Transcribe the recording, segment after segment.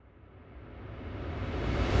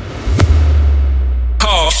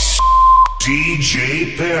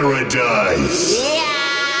DJ Paradise. Yeah.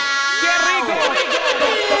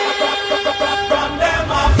 From them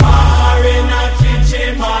afar in a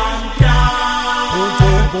Chichimanca,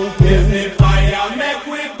 is the fire make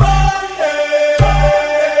we burn them.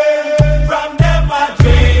 From them a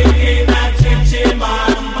drink in a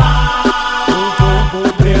Chichimamba,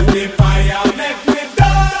 is the fire make we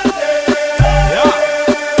burn them. Yeah.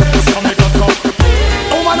 So make us up.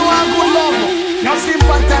 Woman want good love. Now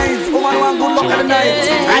sympathize. Woman want good love every night.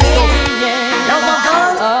 Right up. Love a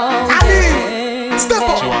girl. Ali. Step up.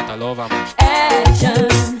 She want a lover, man. Action.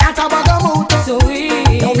 At a bag of motor.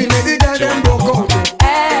 Sweet. Now we made the girl them broke out.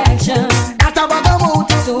 Action. At a bag of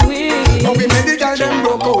motor. Sweet. Now we made the girl them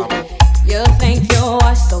broke out. You think you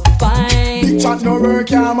are so fine. Big chat no work,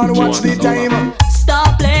 yeah man, watch the time.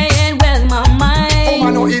 Stop playing with my mind.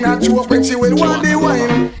 Woman no in a joke when she will want the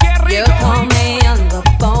wine. You call me on the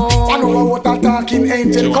phone. I know what a talking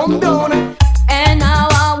angel come down. And now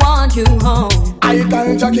I want you home. I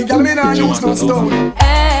tell Jackie girl me nah use no stone.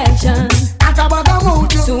 Action. At a bag of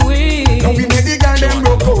motor. Sweet. Now we made the girl them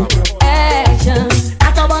broke out. Action.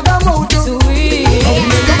 At a bag of motor. Sweet. Now we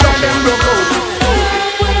made the girl them broke out.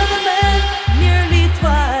 With a man nearly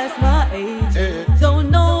twice my age. Don't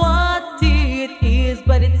know what it is,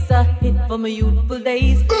 but it's a hit for my youthful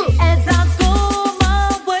days. As I go my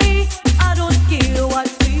way, I don't care what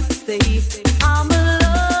people say. I'm in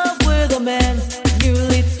love with a man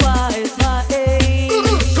nearly twice my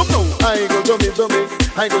age. Come now, I go to me.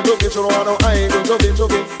 I go to me, so I know I go to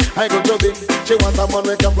me. I go to me. She want a man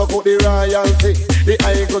who can block out the royalty. The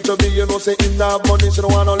I go to me, you know, say in that money, she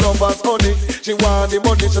don't want no lovers honey. She want the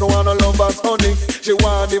money, she don't want no lovers honey. She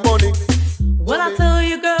want the money. Well, I tell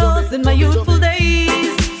you girls, in my youthful days,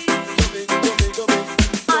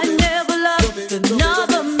 I never loved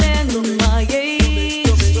another man my age.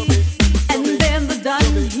 And then the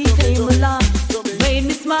done, he came along, made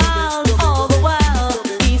me smile all the while.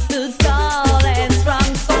 He stood tall and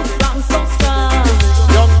strong, so strong, so strong.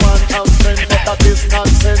 Young man have strength, but that is not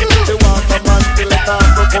sense. She want a man to let her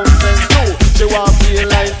propose sense too. She want feel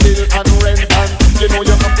like bill and rent and you know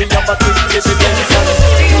you have to have a thing to she gets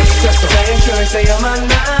Sure say I'm a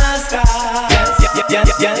master.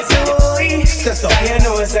 Yes, boy. So you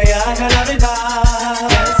know say I can have it all.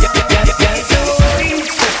 Yes, boy.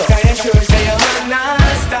 So you sure say I'm a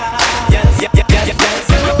master. Yes,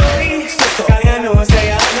 boy. So you know say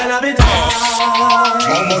I can have it all.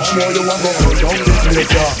 How much more you want to go down this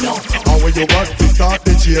place, yeah? How will you got to start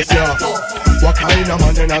the chase, yeah? What kind of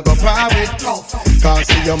man then I go private? Can't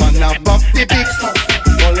see your man have up the big stuff.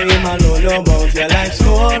 Only him alone know about your life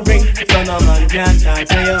story. So no man can talk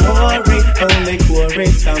to your hurry. Only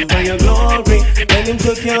chorus stand for your glory. When him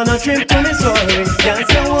took you on a trip to Missouri, can't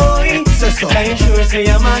say why. Can you sure say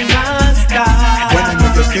I'm a master? When you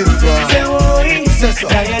make your skin dry. Say why.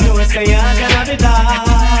 Can you know say I can have it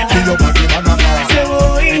all? Feel your body man a bar. Say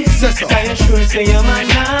why. Can you sure say I'm a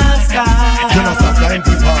master? You know stop lying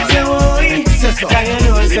to her. Say why. Can you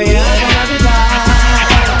know say I can have it all?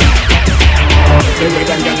 The way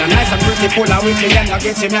them girls are nice and pretty, full of witty and I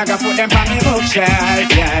get him, I go put them on me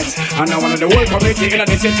bookshelf, yes. And now one of the whole community in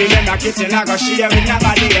the city, them a kitchen, I go share with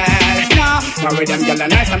nobody else. No, the way them girls are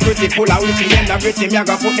nice and pretty, full of witty and I get him, I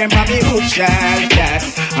go put them on me bookshelf, yes.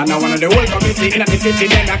 And now one of the whole community in the city,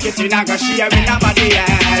 them a kitchen, I go share with nobody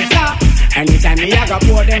else. No. Anytime me I go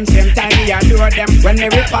pour them, same time me adore them. When me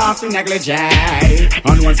rip off in negligee,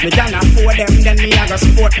 and once me can afford them, then me I go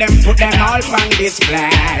support them, put them all on display.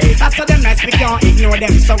 That's how them nice, we can't ignore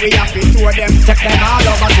them, so we have to tour them, check them all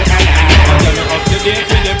over to LA. Up to date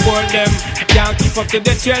when they pour them, can't keep up to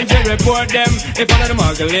the change and report them. If one of the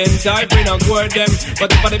muggling type, we not court them. But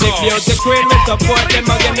if one of the big beauty queen, we support them.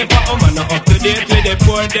 Again, if a woman not up to date when they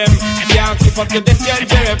pour them, can't keep up to the change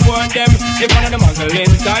and report them. If one of the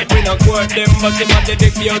muggling type, we not court them. But if one of the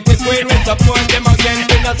big beauty queen, we support them. Again,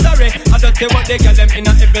 we not sorry. I don't say what they get them in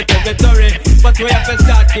a every territory, but we have to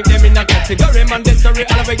start keep them in a category. Mandatory,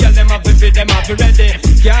 all of we get them up to feed them up ready.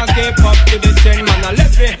 Can't keep up to the chain, man a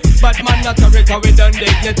levy. But man not a record, we done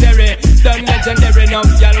dignitary. Done legendary, now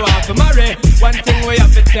y'all want to marry. One thing we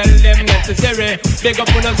have to tell them necessary. Big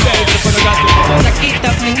up on ourselves, if we got to Take it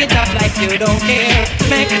up, bring it up like you don't care.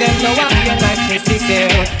 Make them know what your niceness is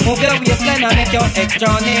here. Move your waistline and make your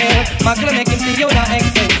extra near. Magla make him see you not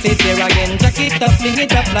expensive here again. Take it up, bring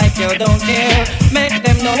it up like you don't care. Make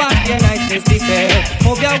them know what your niceness is here.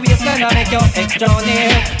 Move your waistline and make your extra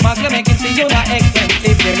near. Magla make him see you not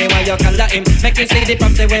expensive here. Me why you call that him. Make him see the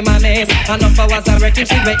property where my miss. Enough hours I wreck him,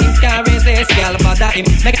 see where him can resist. Girl bother him,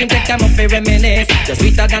 make him take time up for reminisce. Just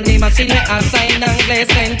sweeter than the machine, I sign and glaze.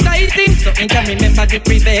 Entice him, so me can remember the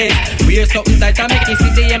previous. Wear something tight and make me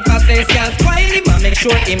see the emphasis. Can't spoil him and make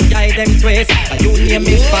sure him guide them twist. And you name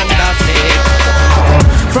is fantastic.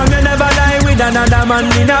 From you never lie with another man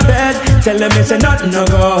in a bed. Tell them it's a nothing no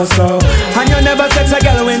go so. And you never sex a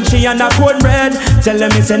girl when she on a cold bread. Tell them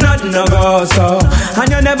it's a nothing no go so. And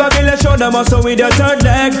you never build a shoulder muscle with your third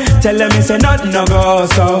leg. Tell them it's a nothing no go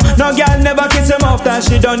so. No girl never kiss him after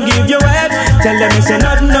she don't give you head. Tell them it's a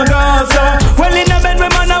nothing no go so. Well in a bed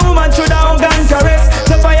with man and woman should have hug and caress.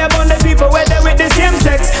 So fire burn the people where they with the same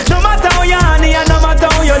sex. No matter how you honey and no matter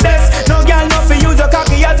how you desk. No girl no fi use your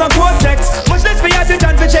cocky as a cortex. Much less for your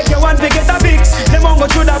attention to check your one to get a fix. Them won't go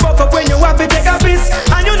through the buck up when you have to take a piss.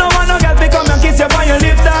 And you know want no girl to come and kiss you on your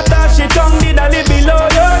lips. After she tongue did a lip below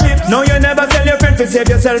your lips. No you never tell your friend to save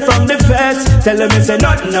yourself from the feds. Tell them it's a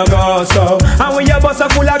nothing no go so. And when your bus are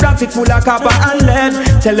full of rocks, it full of copper and lead.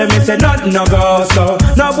 Tell them it's a nothing no go so.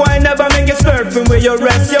 No boy never make you slurping where you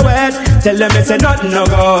rest your head. Tell them it's a nothing no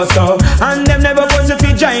go so. And them never was if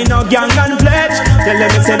you join no gang and pledge. Tell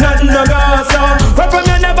them it's a nothing no go so. Where from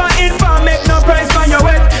you never inform, make no price for your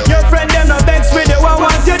wet. Your friend them no vex with you, I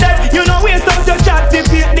want you dead. You know waste out your chat, they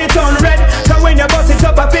paint the turn red. Cause when you bust it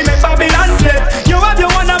up, I feel make Babylon flip. You have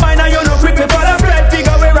your one of mine and you no quick before the bread.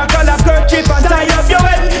 Figure where I call a kerchief and tie up your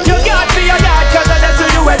head. You can't be a yard cause that's who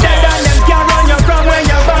you were dead. And them can't run you from when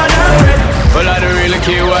you're born and bred. Well, I don't really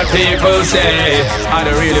care what people say. I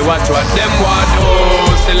don't really watch what them want do.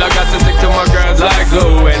 Still I got to stick to my girls like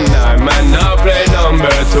glue. And I might not play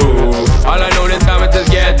number 2. All I know this time is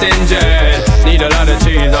just getting jet. Need a lot of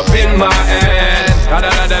cheese up in my head. Got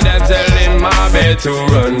a lot of dental in my bed to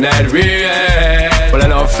run that real. Well, I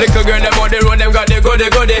know flicker girl, them on the road, them got the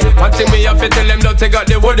goody. One thing me have to tell them, don't they got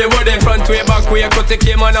the woody. Front way, back way, cut the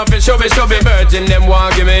came on off it, shove it. Virgin, them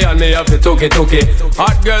want give me, and me have to took it.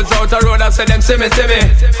 Hot girls out the road, I say them see me.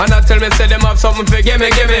 And I tell me, say them have something for gimme.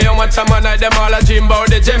 How much time I night, them all a dream about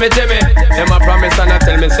the Jimmy. Them a promise, and I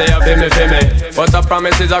tell me, say you feel me. But a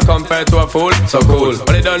promise is a compared to a fool, so cool.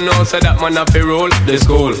 But they don't know, say that man have to rule the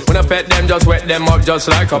school. When I pet them, just wet them up just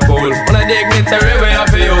like a pool. When I dignitary way, I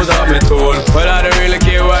have to use up my tool. But I don't really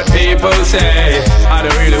care what people say. I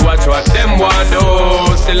don't really watch what them want do.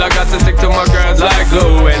 Still I got to stick to my girls like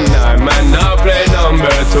glue. And I might not play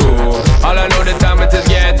number 2. All I know the time it is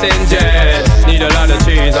getting jet. Need a lot of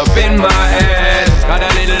cheese up in my head. Got a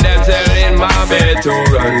little dental in my bed to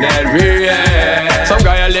run that real. Some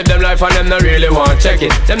guy I live them life and them not really want check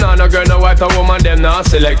it. Them not no girl, no wife, no woman, them not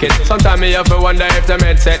select it. Sometimes me have to wonder if them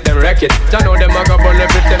headset them wreck it. I know them a go burn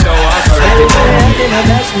if them don't want to wreck it. In a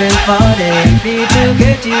bashment party, people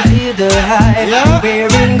get you feel the hype.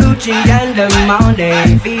 Wearing Gucci and the money,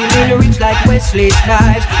 feeling rich like Wesley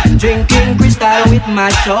Snipes. Drinking crystal with my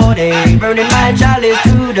shorty, burning my chalice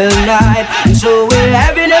through the night. So we're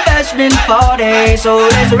having a bashment party, so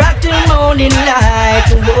let's rock till morning light.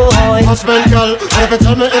 Boy, husband, girl, if you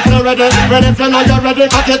tell me if you're ready if you know you're ready,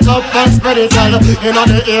 cock it up and spread it, girl. You know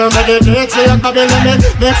the ear, meditate, so you can be me.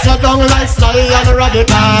 Mix you down like Sly and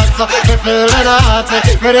Radicals. Me feeling hot,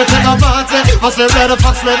 ready to the party. I say ready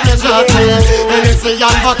for sweat me shorty. And it's a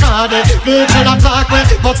young Bacardi, people attack me,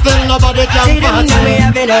 but still nobody can party. We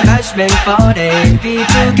having a bashment party,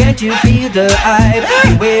 people can't you feel the hype?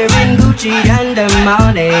 Wearing Gucci and the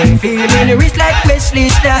money, feeling rich like Wesley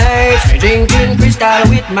Snipes. Drinking crystal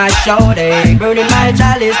with my shorty, burning my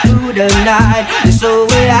chalice through the night. So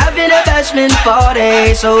we're having a bashment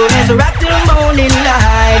party, so let's rock till morning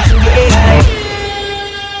light. Yeah.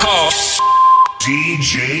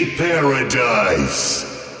 DJ Paradise.